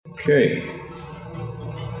Okay.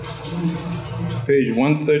 Page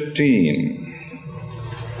 113.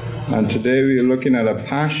 And today we are looking at a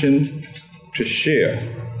passion to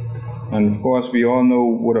share. And of course, we all know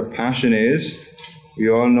what a passion is. We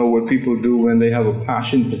all know what people do when they have a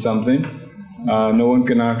passion for something. No one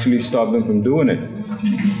can actually stop them from doing it.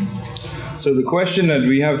 So the question that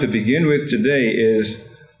we have to begin with today is,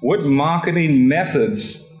 what marketing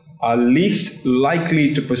methods are least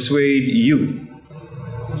likely to persuade you?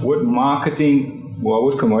 What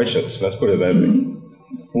commercials, let's put it that way.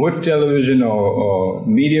 What television or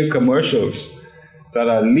media commercials that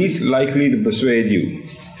are least likely to persuade you?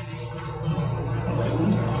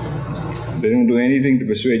 They don't do anything to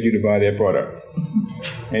persuade you to buy their product.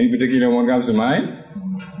 Any particular one comes to mind?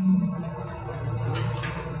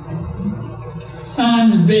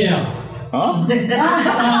 Sans bear. Huh?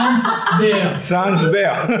 Sans bear. Sans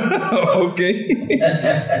bear. Okay.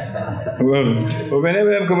 Well, whenever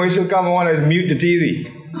them commercials come, I want to mute the TV.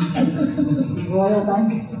 Royal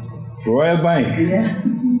Bank. Royal Bank.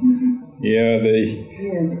 Yeah.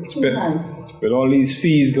 With all these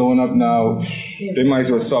fees going up now, they might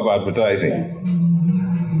as well stop advertising. Yes.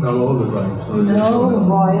 Not all the banks. No,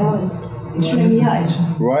 Royal is extremely high.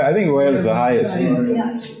 I think Royal is the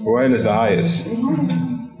highest. Royal is the highest.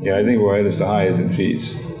 Yeah, I think Royal is the highest in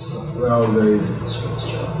fees. Well,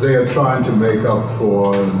 they are trying to make up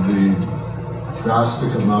for the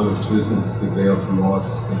drastic amount of business that they have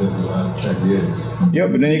lost within the last 10 years. Yeah,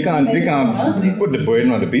 but then you can't put the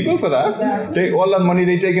burden on the people for that. All that money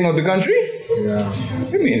they taking out of the country? Yeah.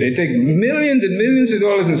 I mean, they take millions and millions of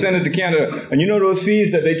dollars and send it to Canada. And you know those fees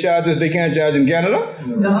that they charge us, they can't charge in Canada?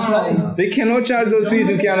 That's right. They cannot charge those fees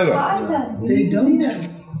in Canada. They don't.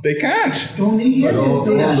 They can't. Only here But is all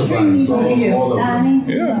the banks, all of them.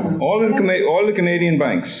 Yeah, all the Canadian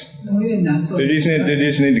banks. The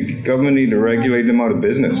The government need to regulate them out of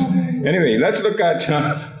business. Anyway, let's look at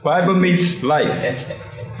Bible Meets Life.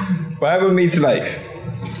 Bible Meets Life.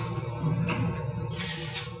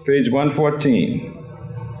 Page 114.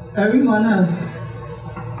 Everyone has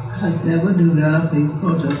never developed a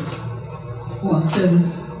product or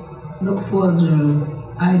service. Look for the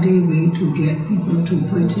ideal way to get people to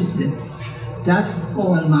purchase it. That's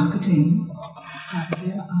called marketing. And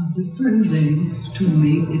there are different ways to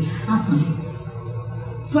make it happen.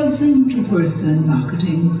 Person-to-person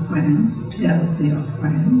marketing. Friends tell their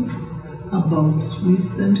friends about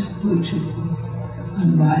recent purchases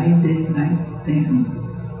and why they like them.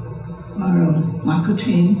 Oral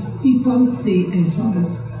marketing. People see a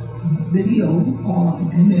product's video or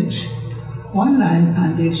image online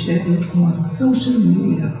and they share it on social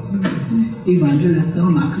media.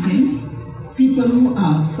 Evangelism marketing. People who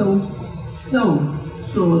are sold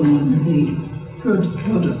on a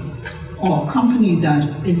product or company that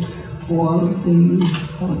it's all they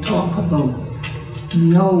use or talk about.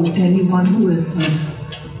 Know anyone who is an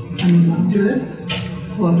evangelist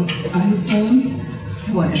for iPhone,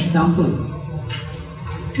 for example.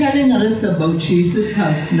 Telling others about Jesus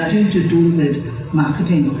has nothing to do with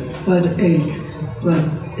marketing, but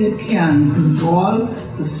it can involve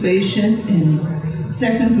persuasion in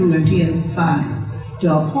 2 Corinthians 5.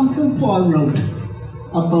 The Apostle Paul wrote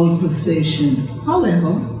about persuasion.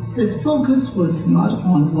 However, his focus was not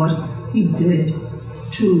on what he did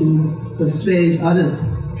to persuade others.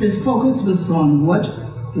 His focus was on what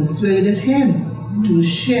persuaded him to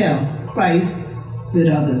share Christ with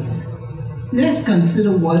others. Let's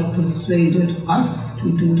consider what persuaded us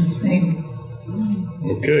to do the same.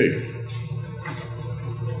 Okay.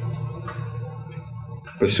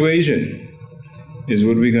 Persuasion is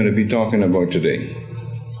what we're going to be talking about today.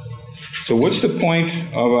 So what's the point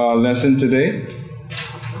of our lesson today?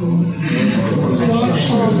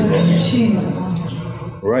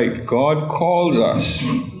 Right. God calls us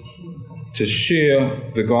to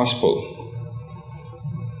share the gospel.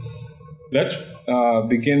 Let's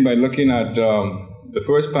begin by looking at the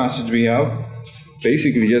first passage we have,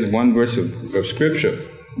 basically just one verse of Scripture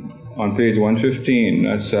on page 115.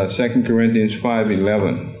 That's 2 Corinthians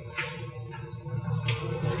 5:11.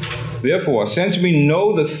 Therefore, since we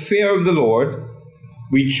know the fear of the Lord,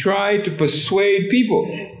 we try to persuade people.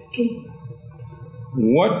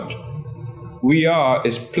 What we are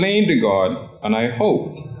is plain to God, and I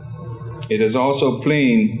hope it is also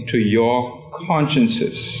plain to your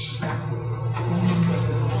consciences.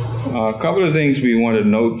 A couple of things we want to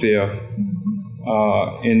note there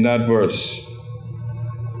in that verse.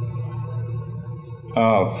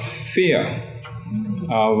 Fear,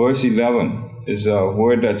 verse 11, is a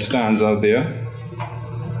word that stands out there.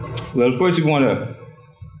 Well, first we want to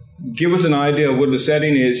give us an idea of what the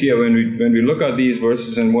setting is here when we look at these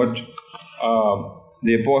verses and what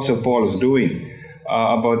the Apostle Paul is doing.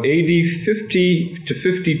 About AD 50 to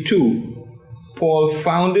 52, Paul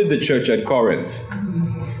founded the church at Corinth.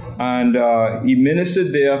 And he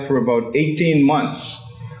ministered there for about 18 months.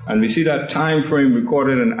 And we see that time frame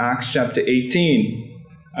recorded in Acts chapter 18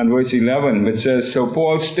 and verse 11, which says, so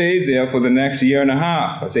Paul stayed there for the next year and a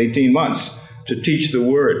half, that's 18 months, to teach the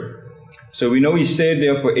word. So we know he stayed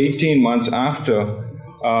there for 18 months after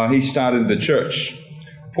he started the church.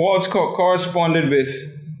 Paul corresponded with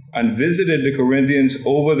and visited the Corinthians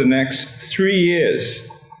over the next 3 years,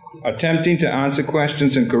 attempting to answer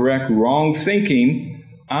questions and correct wrong thinking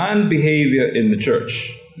and behavior in the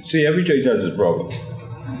church. See, every church has this problem.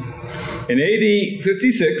 In AD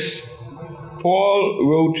 56, Paul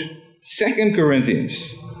wrote 2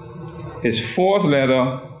 Corinthians, his fourth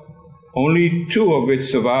letter, only 2 of which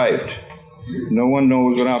survived. No one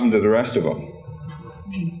knows what happened to the rest of them.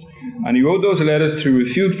 And he wrote those letters to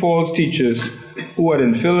refute false teachers who had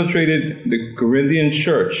infiltrated the Corinthian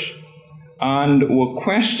church and were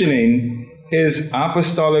questioning his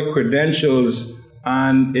apostolic credentials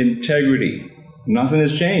and integrity. Nothing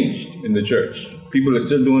has changed in the church. People are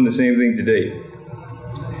still doing the same thing today.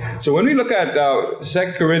 So when we look at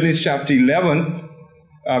 2 Corinthians chapter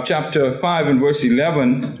 5 and verse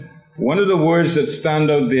 11, one of the words that stand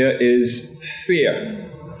out there is fear.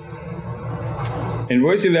 In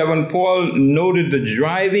verse 11, Paul noted the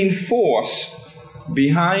driving force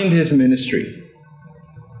behind his ministry.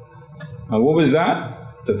 And what was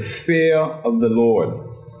that? The fear of the Lord.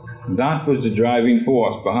 That was the driving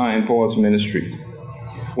force behind Paul's ministry.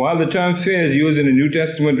 While the term fear is used in the New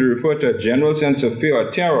Testament to refer to a general sense of fear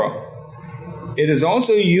or terror, it is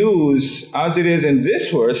also used, as it is in this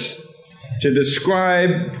verse, to describe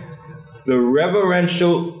the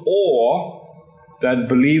reverential awe that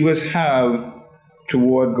believers have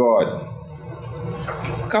toward God.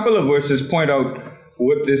 A couple of verses point out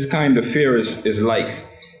what this kind of fear is like.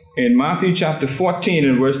 In Matthew chapter 14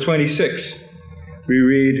 and verse 26, we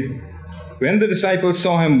read, when the disciples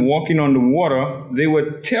saw him walking on the water, they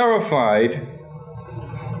were terrified.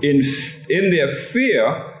 In their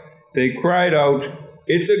fear, they cried out,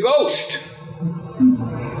 it's a ghost.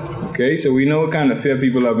 Okay, so we know what kind of fear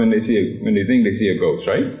people have when they think they see a ghost,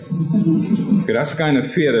 right? Okay, that's the kind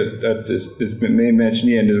of fear that is mentioned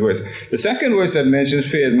here in this verse. The second verse that mentions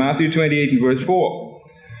fear is Matthew 28 and verse 4.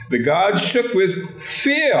 The guards shook with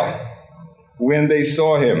fear when they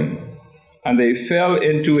saw him, and they fell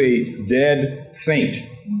into a dead faint.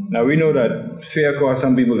 Now we know that fear caused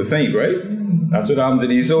some people to faint, right? That's what happened to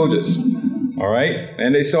these soldiers. All right?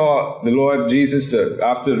 And they saw the Lord Jesus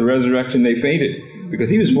after the resurrection, they fainted because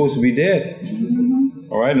he was supposed to be dead.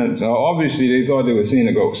 All right? And so obviously they thought they were seeing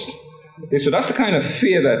a ghost. Okay, so that's the kind of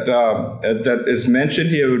fear that is mentioned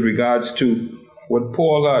here with regards to what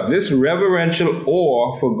Paul had. This reverential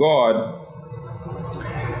awe for God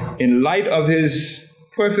in light of his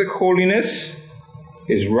perfect holiness,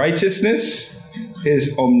 his righteousness,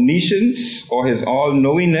 his omniscience or his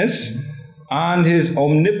all-knowingness, and his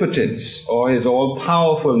omnipotence or his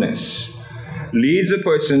all-powerfulness leads a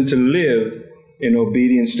person to live in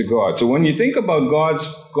obedience to God. So when you think about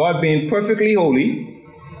God being perfectly holy,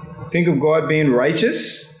 think of God being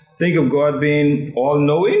righteous, think of God being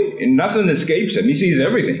all-knowing, and nothing escapes him. He sees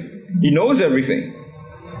everything. He knows everything.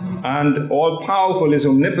 And all-powerful is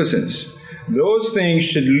omnipotence. Those things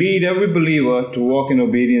should lead every believer to walk in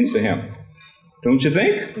obedience to him. Don't you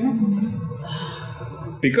think?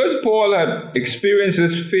 Because Paul had experienced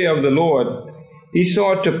this fear of the Lord, he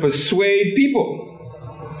sought to persuade people.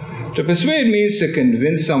 To persuade means to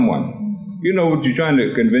convince someone. You know, you're trying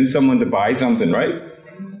to convince someone to buy something, right?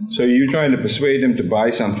 So you're trying to persuade them to buy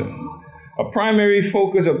something. A primary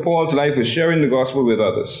focus of Paul's life was sharing the gospel with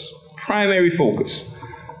others. Primary focus.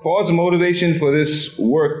 Paul's motivation for this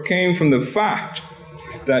work came from the fact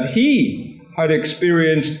that he had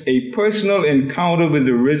experienced a personal encounter with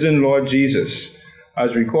the risen Lord Jesus,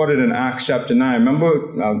 as recorded in Acts chapter 9.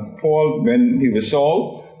 Remember Paul, when he was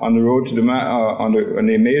Saul, on the road to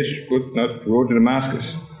road to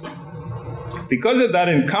Damascus. Because of that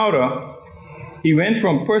encounter, he went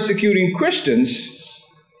from persecuting Christians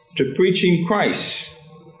to preaching Christ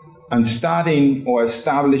and starting or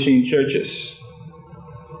establishing churches.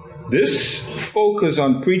 This focus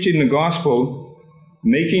on preaching the gospel,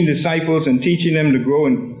 making disciples and teaching them to grow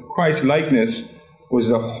in Christ's likeness was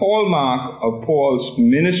the hallmark of Paul's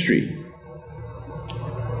ministry.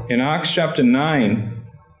 In Acts chapter 9,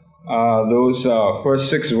 those first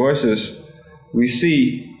 6 verses, we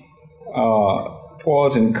see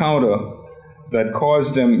Paul's encounter that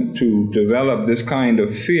caused them to develop this kind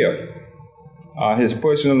of fear. his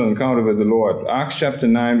personal encounter with the Lord. Acts chapter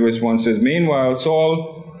 9 verse 1 says, meanwhile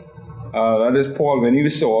Saul, that is Paul, when he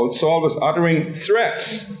was Saul was uttering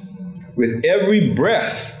threats with every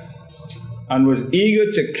breath and was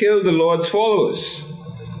eager to kill the Lord's followers.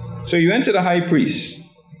 So he went to the high priest.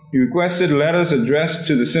 He requested letters addressed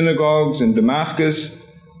to the synagogues in Damascus,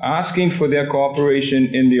 asking for their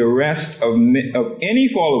cooperation in the arrest of any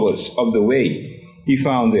followers of the way he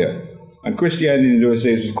found there. And Christianity in those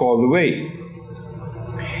days was called the way.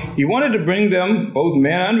 He wanted to bring them, both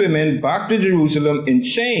men and women, back to Jerusalem in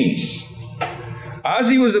chains. As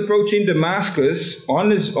he was approaching Damascus on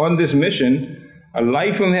this mission, a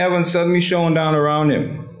light from heaven suddenly shone down around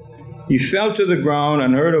him. He fell to the ground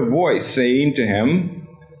and heard a voice saying to him,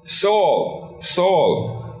 Saul,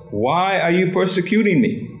 Saul, why are you persecuting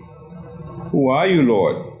me? Who are you,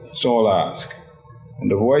 Lord? Saul asked. And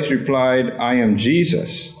the voice replied, I am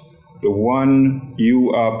Jesus, the one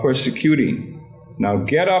you are persecuting. Now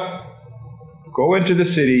get up, go into the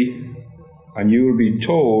city, and you will be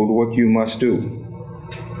told what you must do.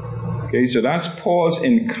 Okay, so that's Paul's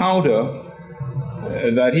encounter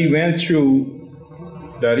that he went through,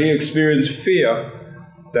 that he experienced fear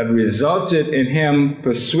that resulted in him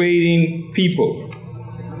persuading people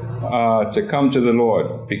to come to the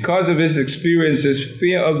Lord. Because of his experiences,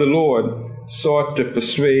 fear of the Lord sought to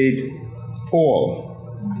persuade Paul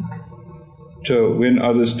to win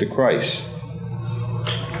others to Christ.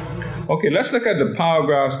 Okay, let's look at the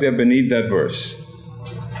paragraphs there beneath that verse.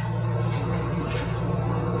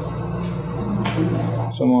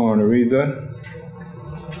 Someone want to read that?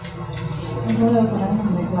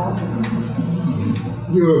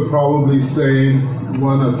 You are probably saying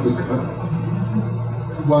one of the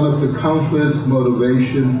countless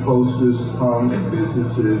motivation posters hung in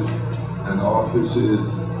businesses and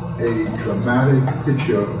offices, a dramatic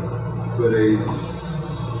picture with a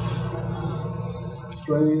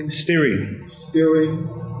steering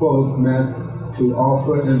quote meant to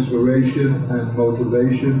offer inspiration and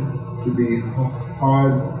motivation to be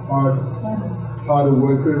harder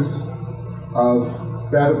workers, of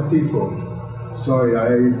better people. Sorry,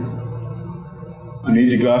 you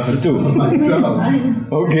need your glasses too. Myself.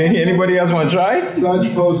 Okay, anybody else want to try?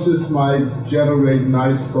 Such posters might generate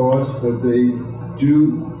nice thoughts, but do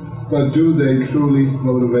they truly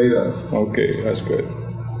motivate us? Okay, that's good.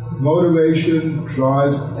 Motivation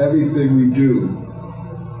drives everything we do.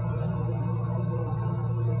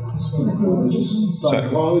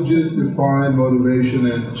 Psychologists define motivation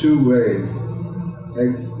in two ways: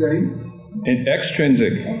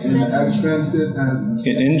 extrinsic and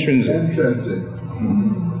intrinsic.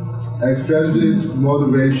 Extrinsic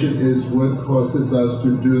motivation is what causes us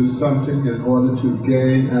to do something in order to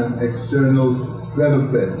gain an external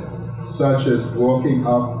benefit, such as waking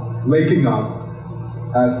up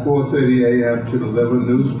at 4:30 a.m. to deliver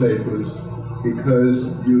newspapers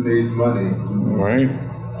because you need money. Right.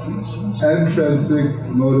 Intrinsic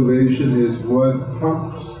motivation is what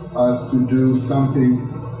prompts us to do something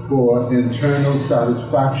for internal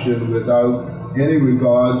satisfaction without any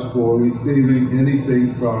regard for receiving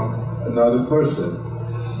anything from another person,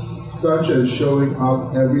 such as showing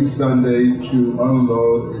up every Sunday to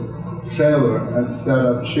unload a trailer and set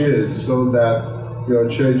up chairs so that your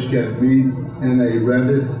church can meet in a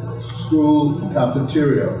rented school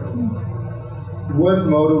cafeteria. What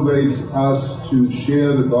motivates us to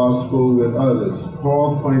share the gospel with others?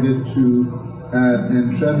 Paul pointed to an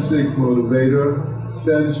intrinsic motivator.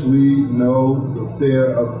 Since we know the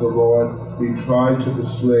fear of the Lord, we try to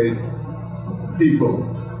persuade people.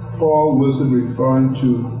 Paul wasn't referring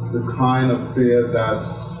to the kind of fear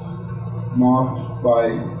that's marked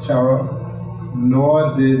by terror,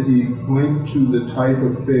 nor did he point to the type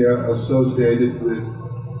of fear associated with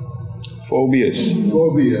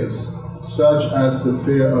phobias, such as the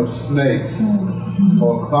fear of snakes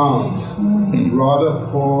or clowns. Rather,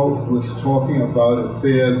 Paul was talking about a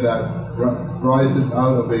fear that rises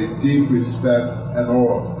out of a deep respect and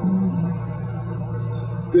awe.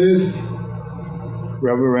 This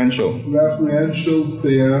reverential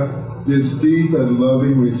fear, this deep and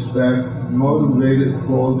loving respect, motivated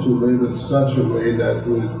Paul to live in such a way that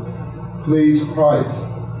would please Christ.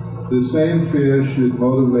 The same fear should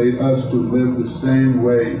motivate us to live the same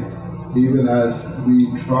way, even as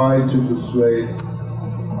we try to persuade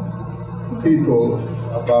people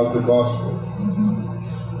about the gospel.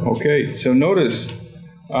 Okay, so notice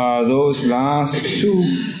those last two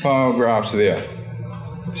paragraphs there.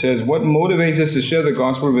 It says, what motivates us to share the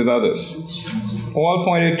gospel with others? Paul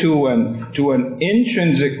pointed to an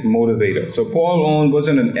intrinsic motivator. So Paul's own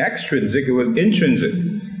wasn't an extrinsic, it was intrinsic.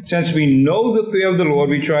 Since we know the fear of the Lord,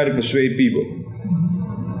 we try to persuade people.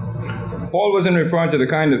 Paul wasn't referring to the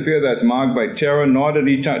kind of fear that's marked by terror, nor did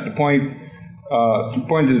he point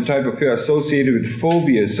to the type of fear associated with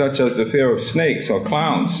phobias, such as the fear of snakes or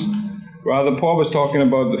clowns. Rather, Paul was talking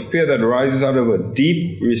about the fear that arises out of a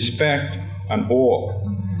deep respect and awe.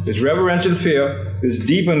 This reverential fear, this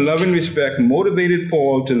deep and loving respect, motivated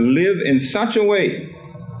Paul to live in such a way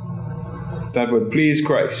that would please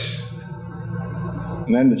Christ.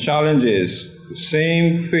 And then the challenge is, the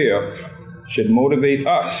same fear should motivate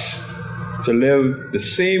us to live the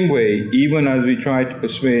same way, even as we try to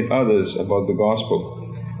persuade others about the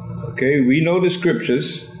gospel. Okay, we know the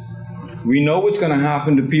scriptures. We know what's going to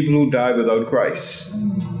happen to people who die without Christ.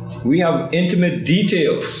 We have intimate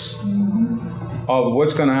details of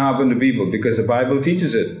what's going to happen to people because the Bible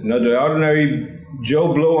teaches it. Now, the ordinary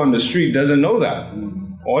Joe Blow on the street doesn't know that.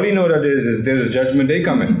 All he knows that is there's a judgment day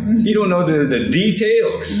coming. He don't know the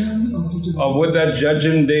details of what that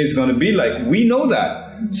judgment day is going to be like. We know that.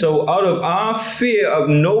 So out of our fear of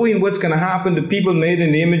knowing what's going to happen to people made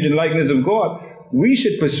in the image and likeness of God, we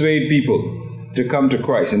should persuade people to come to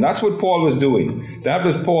Christ. And that's what Paul was doing. That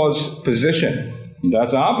was Paul's position.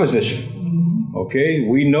 That's our position. Okay?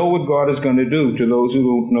 We know what God is going to do to those who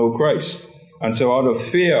don't know Christ. And so out of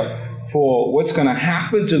fear for what's going to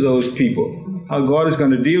happen to those people, how God is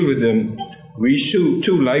going to deal with them, we should,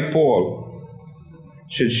 too, like Paul,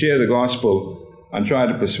 should share the gospel and try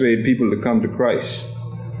to persuade people to come to Christ.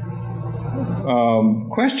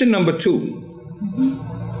 Question number 2.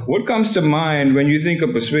 What comes to mind when you think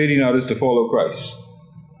of persuading others to follow Christ?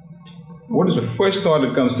 What is the first thought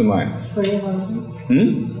that comes to mind? Pray about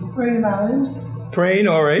it. Pray about it. Praying,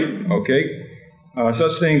 all right, okay.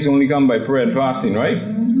 Such things only come by prayer and fasting, right?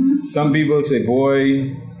 Some people say,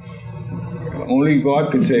 boy, only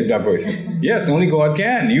God can save that person. Yes, only God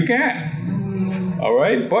can. You can't. All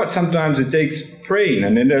right? But sometimes it takes praying.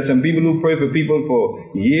 And then there are some people who pray for people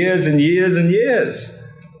for years and years and years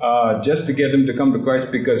just to get them to come to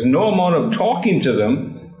Christ, because no amount of talking to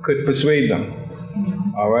them could persuade them.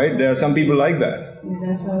 All right? There are some people like that. Yeah,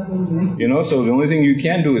 that's what I'm doing. You know, so the only thing you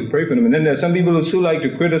can do is pray for them. And then there are some people who still like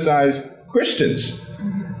to criticize Christians,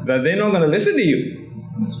 that they're not going to listen to you.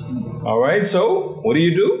 All right? So what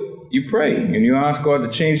do? You pray and you ask God to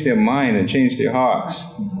change their mind and change their hearts.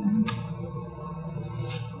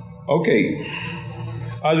 Okay.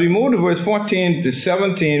 As we move to verse 14 to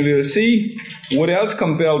 17, we will see what else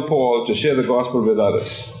compelled Paul to share the gospel with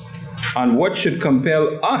others and what should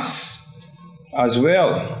compel us as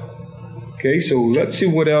well. Okay, so let's see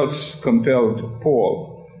what else compelled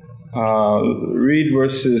Paul. Read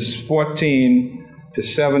verses 14 to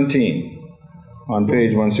 17 on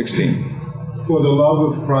page 116. For the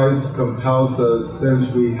love of Christ compels us,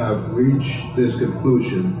 since we have reached this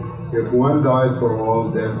conclusion: if one died for all,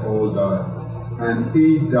 then all died. And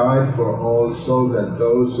he died for all, so that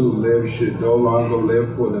those who live should no longer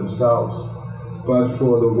live for themselves, but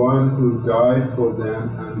for the one who died for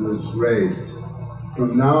them and was raised.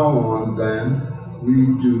 From now on, then, we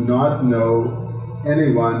do not know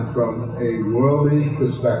anyone from a worldly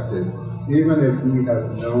perspective, even if we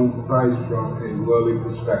have known Christ from a worldly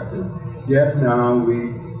perspective. Yet now we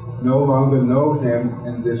no longer know him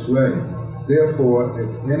in this way. Therefore,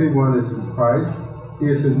 if anyone is in Christ, he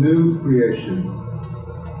is a new creation.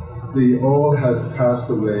 The old has passed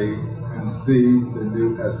away, and see, the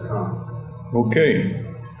new has come. Okay.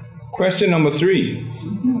 Question number 3.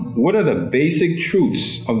 What are the basic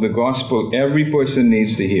truths of the gospel every person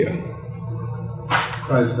needs to hear?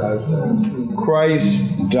 Christ died for them.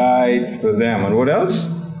 Christ died for them. And what else?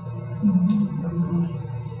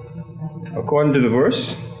 According to the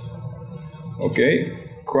verse. Okay.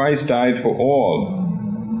 Christ died for all.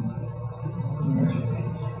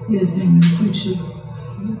 Yes, a new creature.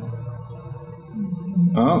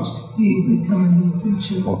 We become a new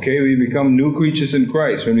creature. Okay, we become new creatures in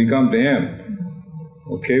Christ when we come to Him.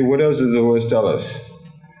 Okay, what else does the verse tell us?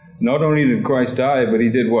 Not only did Christ die, but He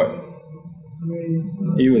did what?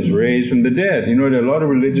 He was raised from the dead. You know, there are a lot of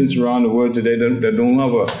religions around the world today that don't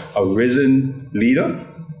have a risen leader.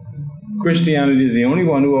 Christianity is the only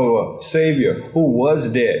one who has a Savior who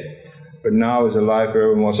was dead, but now is alive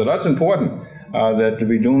forevermore. So that's important, that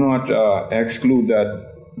we do not exclude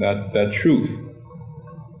that truth.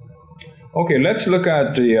 Okay, let's look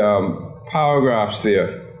at the paragraphs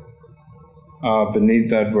there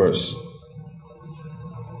beneath that verse.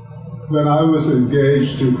 When I was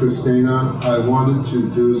engaged to Christina, I wanted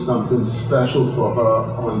to do something special for her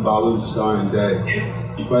on Valentine's Day.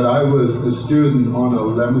 But I was a student on a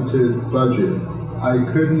limited budget. I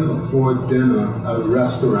couldn't afford dinner at a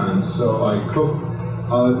restaurant, so I cooked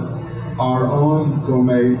our own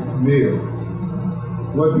gourmet meal.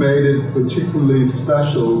 What made it particularly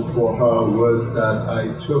special for her was that I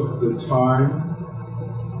took the time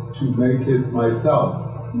to make it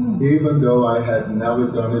myself, even though I had never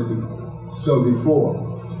done it so before.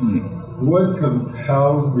 What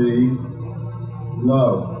compelled me?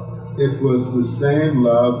 Love. It was the same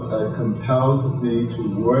love that compelled me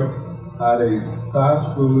to work at a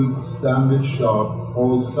fast food sandwich shop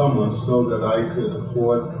all summer so that I could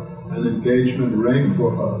afford an engagement ring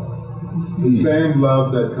for her. The same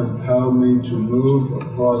love that compelled me to move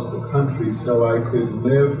across the country so I could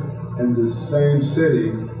live in the same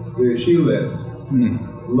city where she lived.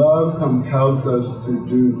 Love compels us to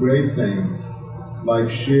do great things, like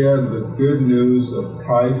share the good news of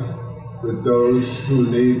Christ with those who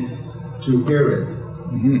need to hear it.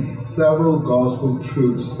 Several gospel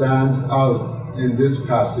truths stands out in this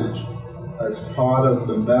passage as part of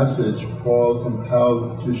the message Paul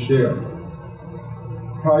compelled to share.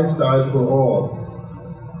 Christ died for all.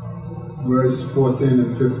 Verse 14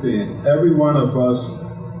 and 15. Every one of us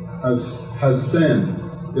has sinned.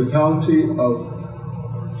 The penalty of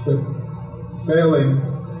failing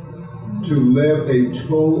to live a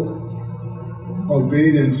true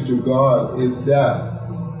obedience to God is death.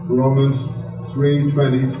 Romans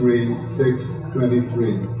 3:23,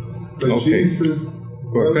 6:23. But Okay. Jesus...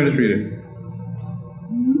 Go ahead, finish reading.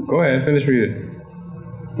 Go ahead, finish reading.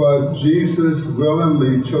 But Jesus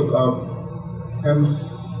willingly took up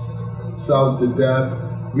himself the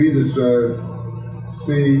death we deserve.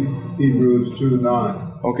 See Hebrews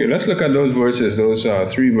 2:9. Okay, let's look at those verses, those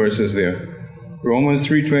 3 verses there. Romans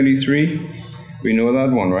 3:23, we know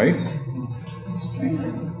that one, right?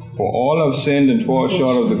 For all have sinned and fall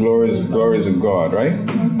short of the glories of God, right?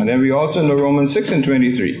 And then we also know Romans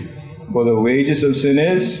 6:23. For the wages of sin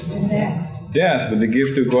is death, but the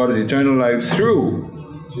gift of God is eternal life through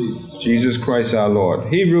Jesus Christ our Lord.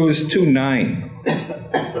 Hebrews 2:9.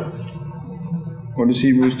 What does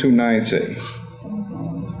Hebrews 2:9 say?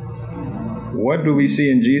 What do we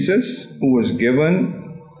see in Jesus, who was given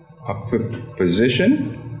a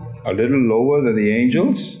position a little lower than the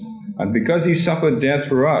angels? And because he suffered death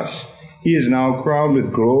for us, he is now crowned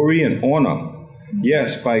with glory and honor.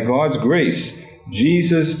 Yes, by God's grace,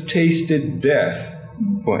 Jesus tasted death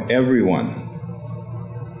for everyone.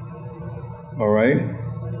 All right?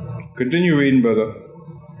 Continue reading, brother.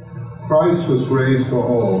 Christ was raised for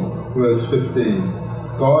all. Verse 15.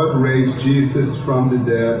 God raised Jesus from the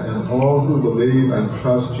dead, and all who believe and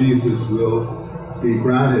trust Jesus will be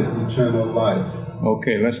granted eternal life.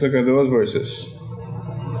 Okay, let's look at those verses.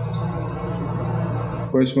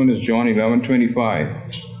 First one is John 11:25.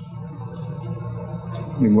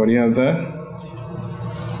 Anybody have that?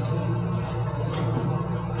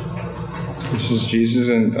 This is Jesus'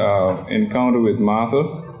 encounter with Martha.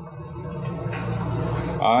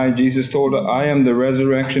 Jesus told her, I am the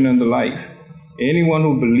resurrection and the life. Anyone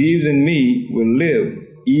who believes in me will live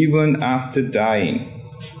even after dying.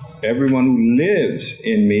 Everyone who lives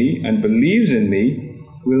in me and believes in me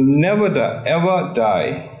will never ever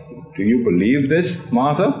die. Do you believe this,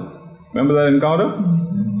 Martha? Remember that encounter?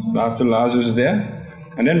 After Lazarus' death?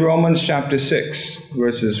 And then Romans chapter 6,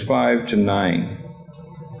 verses 5 to 9.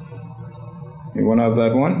 You want to have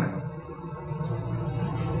that one?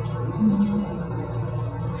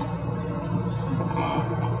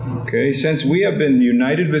 Okay, since we have been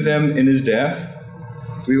united with him in his death,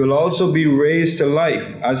 we will also be raised to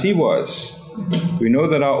life as he was. We know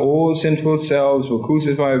that our old sinful selves were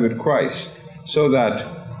crucified with Christ, so that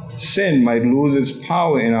sin might lose its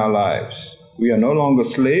power in our lives. We are no longer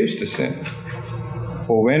slaves to sin.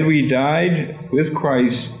 For when we died with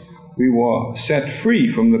Christ, we were set free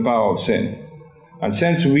from the power of sin. And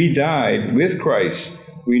since we died with Christ,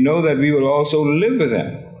 we know that we will also live with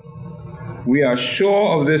him. We are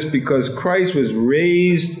sure of this because Christ was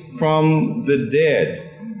raised from the dead,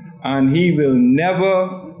 and he will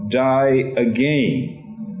never die again.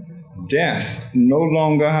 Death no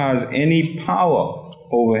longer has any power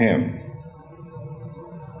over him.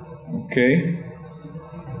 Okay?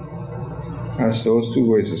 That's those 2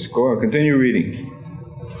 verses. Go on, continue reading.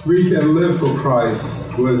 We can live for Christ,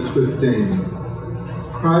 verse 15.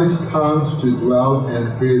 Christ comes to dwell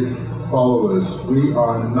in his followers. We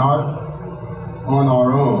are not on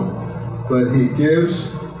our own, but he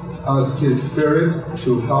gives us his Spirit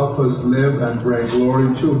to help us live and bring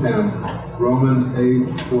glory to him. Romans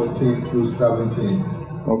 8:14 through 17.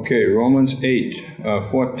 Okay, Romans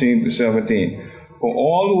 8:14 to 17. For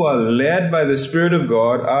all who are led by the Spirit of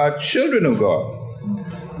God are children of God.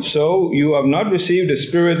 So you have not received a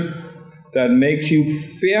spirit that makes you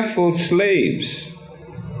fearful slaves.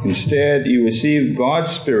 Instead, you received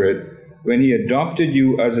God's Spirit when he adopted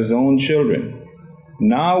you as his own children.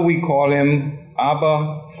 Now we call him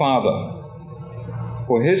Abba, Father.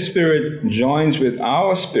 For his Spirit joins with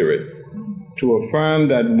our spirit to affirm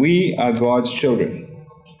that we are God's children.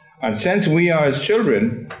 And since we are his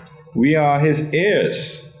children, we are his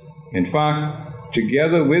heirs. In fact,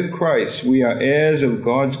 together with Christ, we are heirs of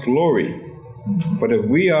God's glory. But if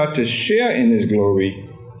we are to share in his glory,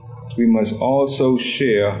 we must also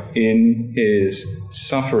share in his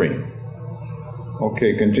suffering.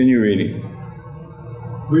 Okay, continue reading.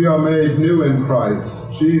 We are made new in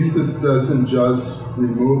Christ. Jesus doesn't just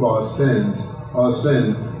remove our sin.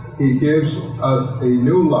 He gives us a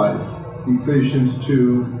new life. Ephesians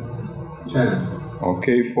 2:10.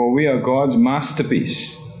 Okay, for we are God's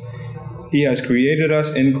masterpiece. He has created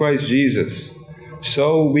us in Christ Jesus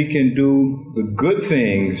so we can do the good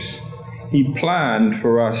things he planned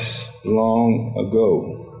for us long ago.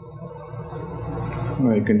 All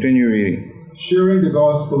right, continue reading. Sharing the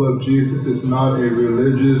gospel of Jesus is not a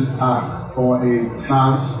religious act or a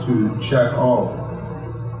task to check off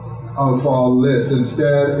of our list.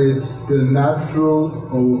 Instead, it's the natural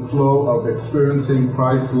overflow of experiencing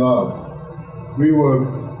Christ's love. We were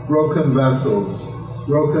broken vessels,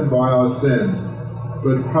 broken by our sins,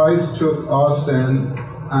 but Christ took our sin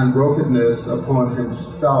and brokenness upon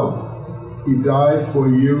himself. He died for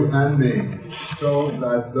you and me, so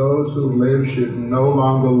that those who live should no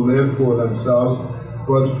longer live for themselves,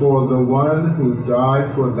 but for the one who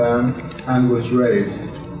died for them and was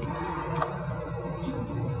raised.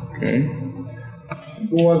 Okay.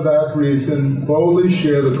 For that reason, boldly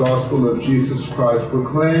share the gospel of Jesus Christ.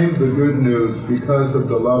 Proclaim the good news because of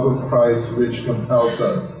the love of Christ which compels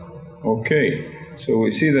us. Okay, so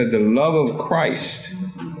we see that the love of Christ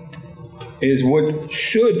is what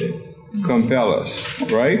should compel us,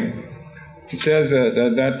 right? It says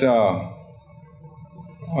that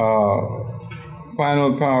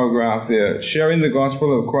final paragraph there, sharing the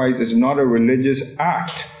gospel of Christ is not a religious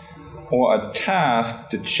act or a task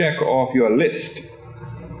to check off your list,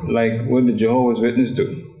 like what the Jehovah's Witnesses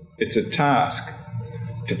do. It's a task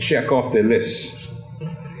to check off their list.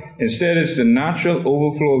 Instead, it's the natural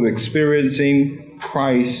overflow of experiencing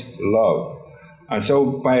Christ's love. And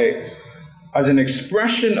so as an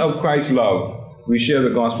expression of Christ's love, we share the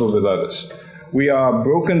gospel with others. We are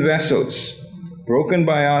broken vessels, broken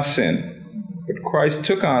by our sin, but Christ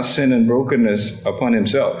took our sin and brokenness upon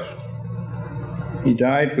himself. He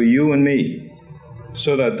died for you and me,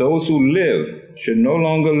 so that those who live should no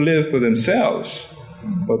longer live for themselves,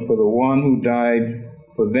 but for the one who died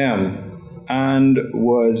for them and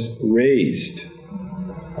was raised.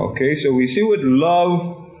 Okay, so we see what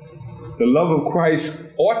the love of Christ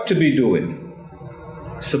ought to be doing,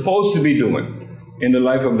 supposed to be doing in the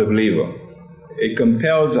life of the believer. It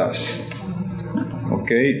compels us.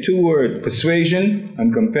 Okay, two words, persuasion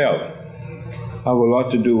and compel, have a lot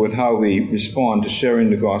to do with how we respond to sharing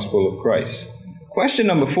the gospel of Christ. Question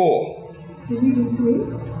number 4. Did we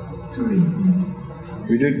do 3?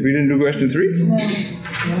 We didn't do question 3? No.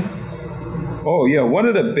 Oh yeah, one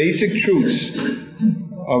of the basic truths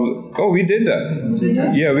we did that. Did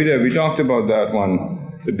it? Yeah, we did. We talked about that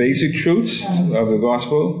one. The basic truths of the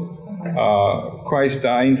gospel. Christ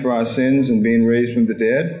dying for our sins and being raised from the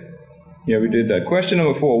dead. Yeah, we did that. Question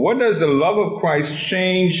number 4. What does the love of Christ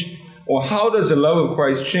change, or how does the love of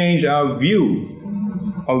Christ change our view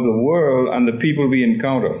of the world and the people we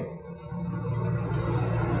encounter?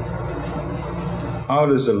 How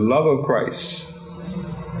does the love of Christ?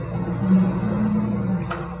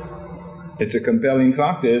 It's a compelling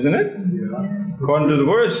factor, isn't it? Yeah. According to the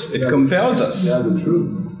verse, it compels us. Yeah, the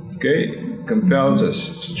truth. Okay? Compels us.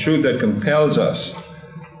 It's the truth that compels us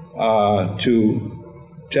to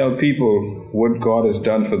tell people what God has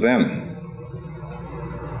done for them.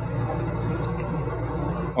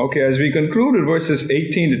 Okay, as we conclude with verses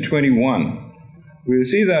 18 to 21, we'll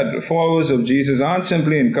see that followers of Jesus aren't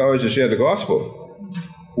simply encouraged to share the gospel.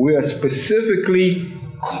 We are specifically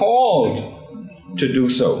called to do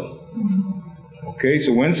so. Okay,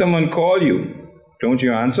 so when someone calls you, don't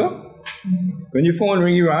you answer? When your phone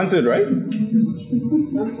rings, you answer it, right?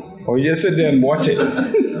 Or you just sit there and watch it.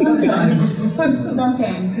 Sometimes.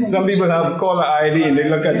 Some people have caller ID and they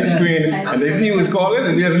look at the screen and they see who's calling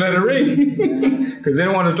and they just let it ring. Because they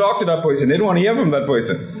don't want to talk to that person. They don't want to hear from that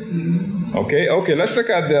person. Okay, let's look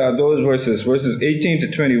at those verses 18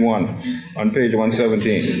 to 21 on page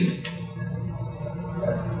 117.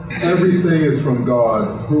 Everything is from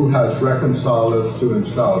God, who has reconciled us to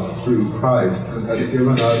himself through Christ and has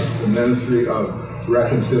given us the ministry of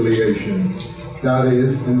reconciliation. That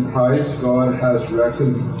is, in Christ, God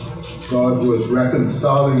was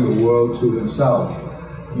reconciling the world to himself,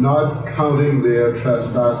 not counting their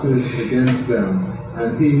trespasses against them,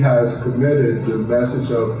 and he has committed the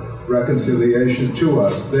message of reconciliation to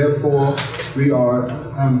us. Therefore, we are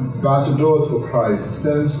ambassadors for Christ.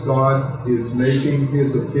 Since God is making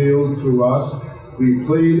his appeal through us, we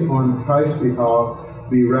plead on Christ's behalf,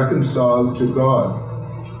 be reconciled to God.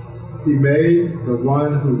 He made the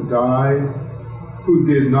one who died, who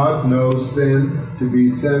did not know sin, to be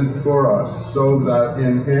sin for us, so that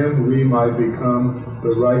in him we might become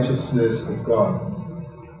the righteousness of God.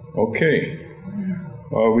 Okay.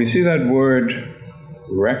 We see that word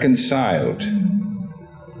reconciled.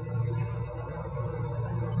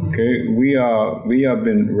 Okay, we have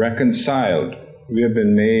been reconciled. We have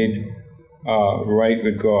been made right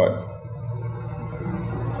with God.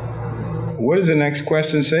 What does the next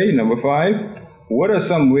question say? Number 5. What are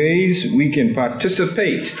some ways we can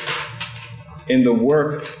participate in the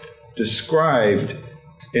work described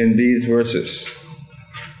in these verses?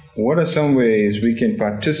 What are some ways we can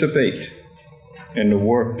participate in the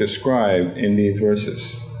work described in these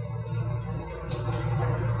verses?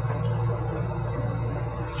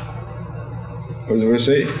 What does the verse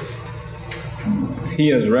say? He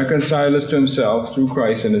has reconciled us to himself through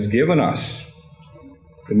Christ and has given us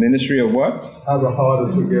the ministry of what? Have a heart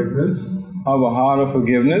of forgiveness. Have a heart of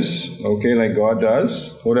forgiveness. Okay, like God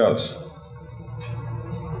does. What else?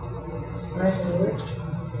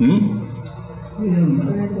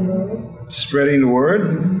 Spreading the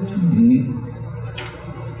word.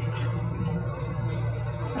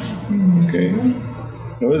 Okay.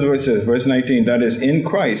 Notice what it says, verse 19, that is, in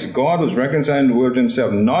Christ, God was reconciling the world to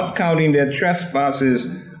himself, not counting their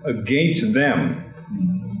trespasses against them.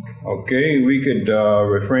 Okay, we could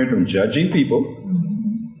refrain from judging people,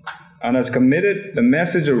 and has committed the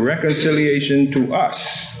message of reconciliation to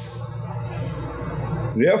us.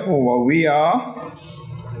 Therefore, we are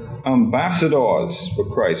ambassadors for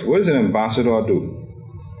Christ. What does an ambassador do?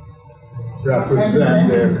 Represent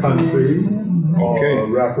their country, or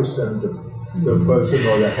represent the person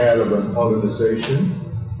or the head of an organization.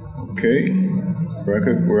 Okay.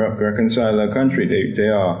 Reconcile their country. They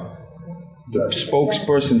are the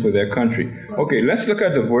spokesperson for their country. Okay, let's look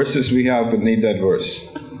at the verses we have beneath that verse.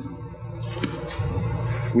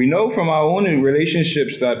 We know from our own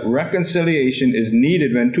relationships that reconciliation is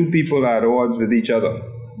needed when two people are at odds with each other.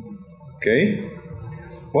 Okay?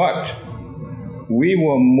 But we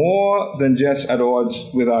were more than just at odds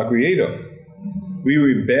with our Creator. We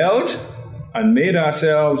rebelled and made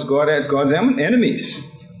ourselves God's enemies.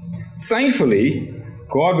 Thankfully,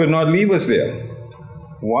 God would not leave us there.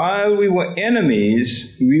 While we were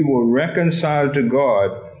enemies, we were reconciled to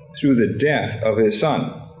God through the death of his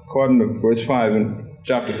Son, according to verse 5 in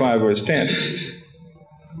chapter 5, verse 10.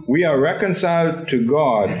 We are reconciled to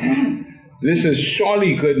God. This is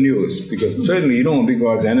surely good news, because certainly you don't want to be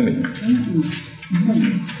God's enemy.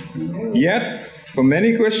 Yet, for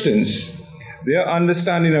many Christians, their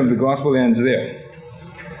understanding of the gospel ends there.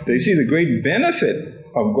 They see the great benefit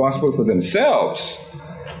of gospel for themselves,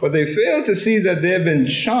 but they fail to see that they have been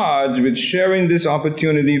charged with sharing this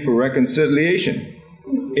opportunity for reconciliation.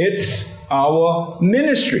 It's our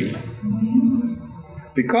ministry.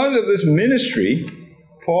 Because of this ministry,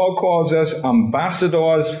 Paul calls us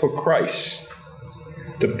ambassadors for Christ.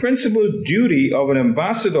 The principal duty of an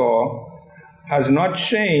ambassador has not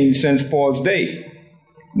changed since Paul's day.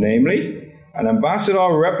 Namely, an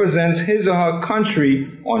ambassador represents his or her country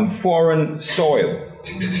on foreign soil.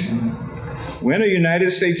 When a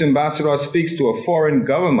United States ambassador speaks to a foreign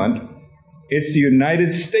government, it's the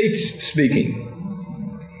United States speaking.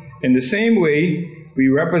 In the same way, we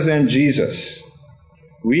represent Jesus.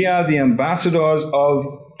 We are the ambassadors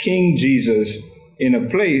of King Jesus in a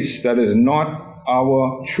place that is not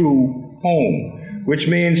our true home, which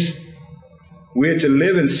means we're to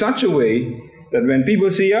live in such a way that when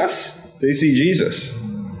people see us, they see Jesus.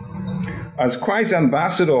 As Christ's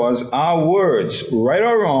ambassadors, our words, right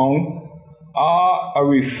or wrong, are a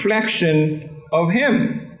reflection of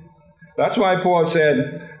him. That's why Paul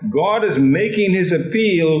said, God is making his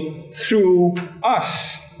appeal through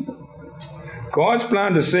us. God's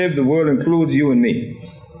plan to save the world includes you and me.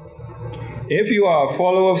 If you are a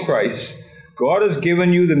follower of Christ, God has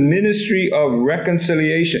given you the ministry of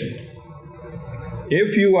reconciliation.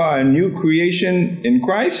 If you are a new creation in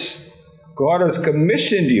Christ, God has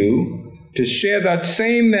commissioned you to share that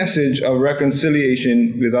same message of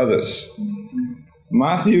reconciliation with others.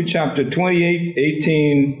 Matthew chapter 28,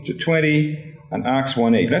 18 to 20, and Acts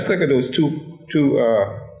 1:8. Let's look at those two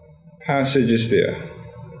passages there.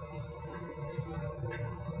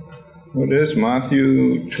 What is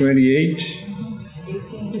Matthew 28,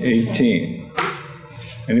 18?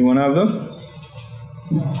 Anyone have them?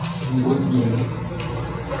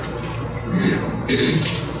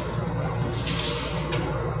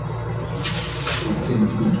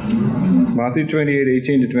 Matthew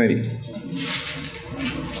 28:18-20.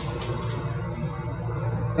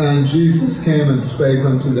 And Jesus came and spake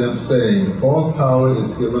unto them, saying, All power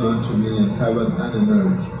is given unto me in heaven and in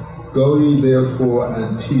earth. Go ye therefore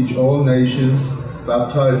and teach all nations,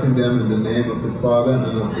 baptizing them in the name of the Father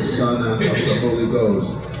and of the Son and of the Holy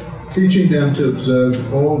Ghost, teaching them to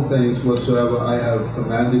observe all things whatsoever I have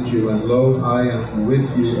commanded you, and lo, I am with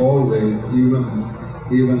you always, even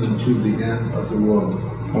unto the end of the world.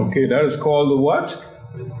 Okay, that is called the what?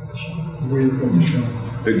 Great Commission.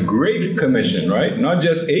 The Great Commission, right? Not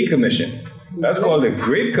just a commission. That's called the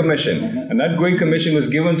Great Commission. And that Great Commission was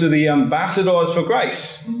given to the ambassadors for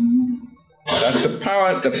Christ. That's the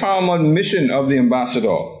paramount mission of the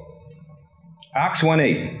ambassador. Acts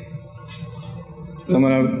 1:8.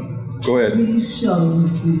 Someone else? Go ahead. We shall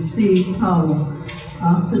receive power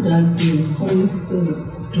after that the Holy Spirit,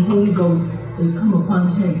 the Holy Ghost is come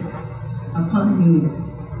upon you,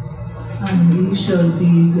 and we shall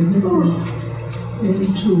be witnesses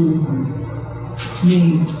into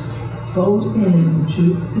me, both in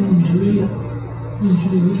Judea, in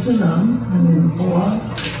Jerusalem, and in all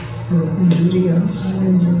in Judea,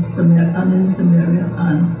 and in Samaria,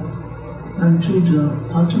 and to the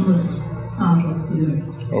uttermost part of the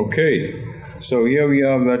earth. Okay, so here we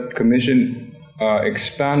have that commission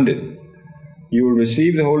expanded. You will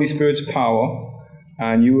receive the Holy Spirit's power,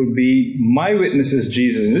 and you will be my witnesses,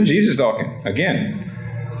 Jesus. And Jesus talking again,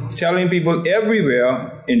 telling people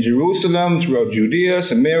everywhere in Jerusalem, throughout Judea,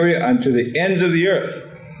 Samaria, and to the ends of the earth.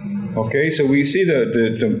 Okay, so we see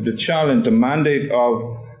the challenge, the mandate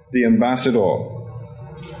of the ambassador.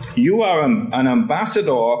 You are an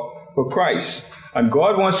ambassador for Christ, and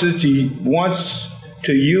God wants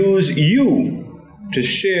to use you to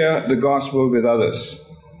share the gospel with others.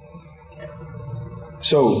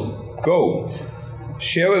 So go.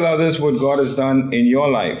 Share with others what God has done in your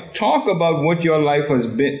life. Talk about what your life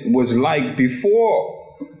was like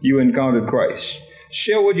before you encountered Christ.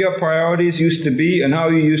 Share what your priorities used to be and how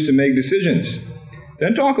you used to make decisions.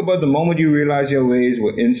 Then talk about the moment you realized your ways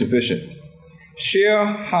were insufficient. Share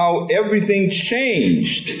how everything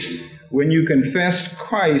changed when you confessed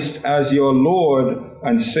Christ as your Lord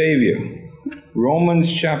and Savior.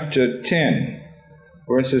 Romans chapter 10,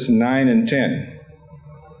 verses 9 and 10.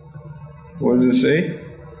 What does it say?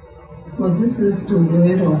 Well, this is the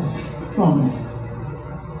word of promise.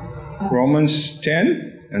 Romans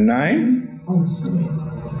 10 and 9? Oh, sorry.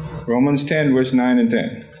 Romans 10, verse 9 and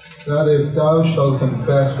 10. That if thou shalt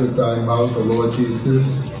confess with thy mouth the Lord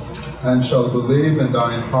Jesus, and shalt believe in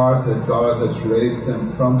thine heart that God has raised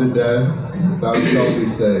him from the dead, thou shalt be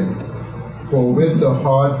saved. For with the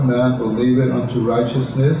heart man believeth unto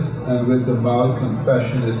righteousness, and with the mouth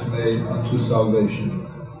confession is made unto salvation.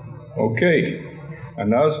 Okay,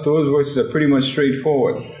 and those verses are pretty much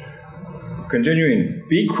straightforward. Continuing,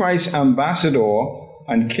 be Christ's ambassador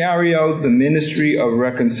and carry out the ministry of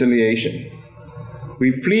reconciliation.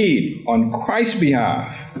 We plead on Christ's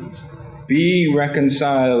behalf, be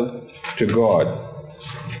reconciled to God.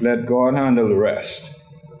 Let God handle the rest.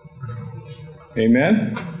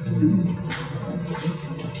 Amen?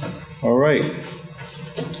 All right.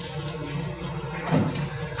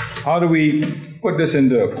 How do we put this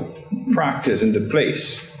into practice, into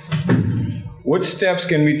place? What steps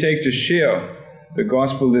can we take to share the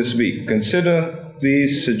gospel this week? Consider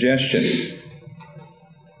these suggestions.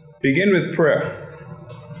 Begin with prayer.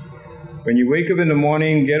 When you wake up in the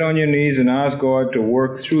morning, get on your knees and ask God to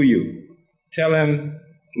work through you. Tell him,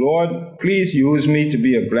 Lord, please use me to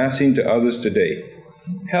be a blessing to others today.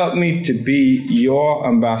 Help me to be your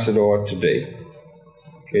ambassador today.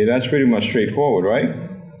 Okay, that's pretty much straightforward, right?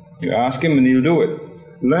 You ask him and he'll do it.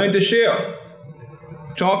 Learn to share.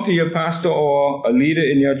 Talk to your pastor or a leader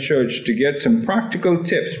in your church to get some practical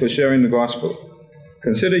tips for sharing the gospel.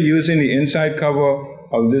 Consider using the inside cover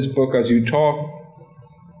of this book as you talk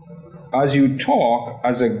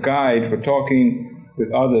as a guide for talking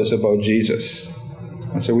with others about Jesus.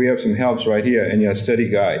 And so we have some helps right here in your study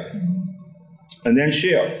guide. And then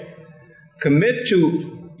share. Commit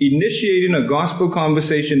to initiating a gospel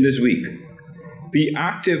conversation this week. Be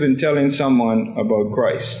active in telling someone about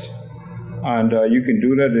Christ. And you can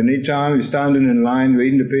do that anytime. You're standing in line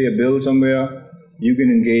waiting to pay a bill somewhere, you can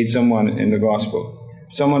engage someone in the gospel.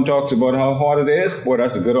 Someone talks about how hard it is, boy,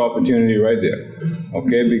 that's a good opportunity right there.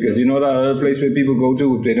 Okay, because you know that other place where people go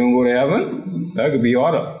to if they don't go to heaven? That could be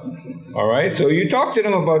harder. All right, so you talk to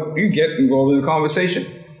them about, you get involved in the conversation.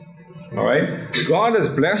 All right, God has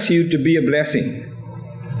blessed you to be a blessing.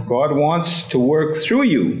 God wants to work through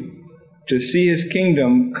you to see His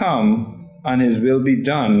kingdom come and His will be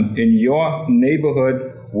done in your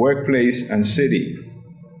neighborhood, workplace, and city.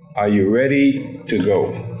 Are you ready to go?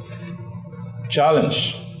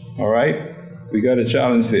 Challenge, all right? We got a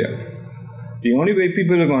challenge there. The only way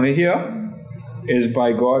people are going to hear is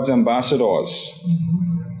by God's ambassadors.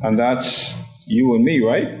 And that's you and me,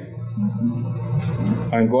 right?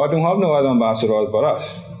 And God don't have no other ambassadors but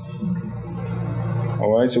us.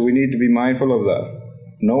 All right, so we need to be mindful of that.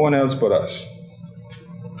 No one else but us.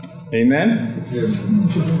 Amen? Yes.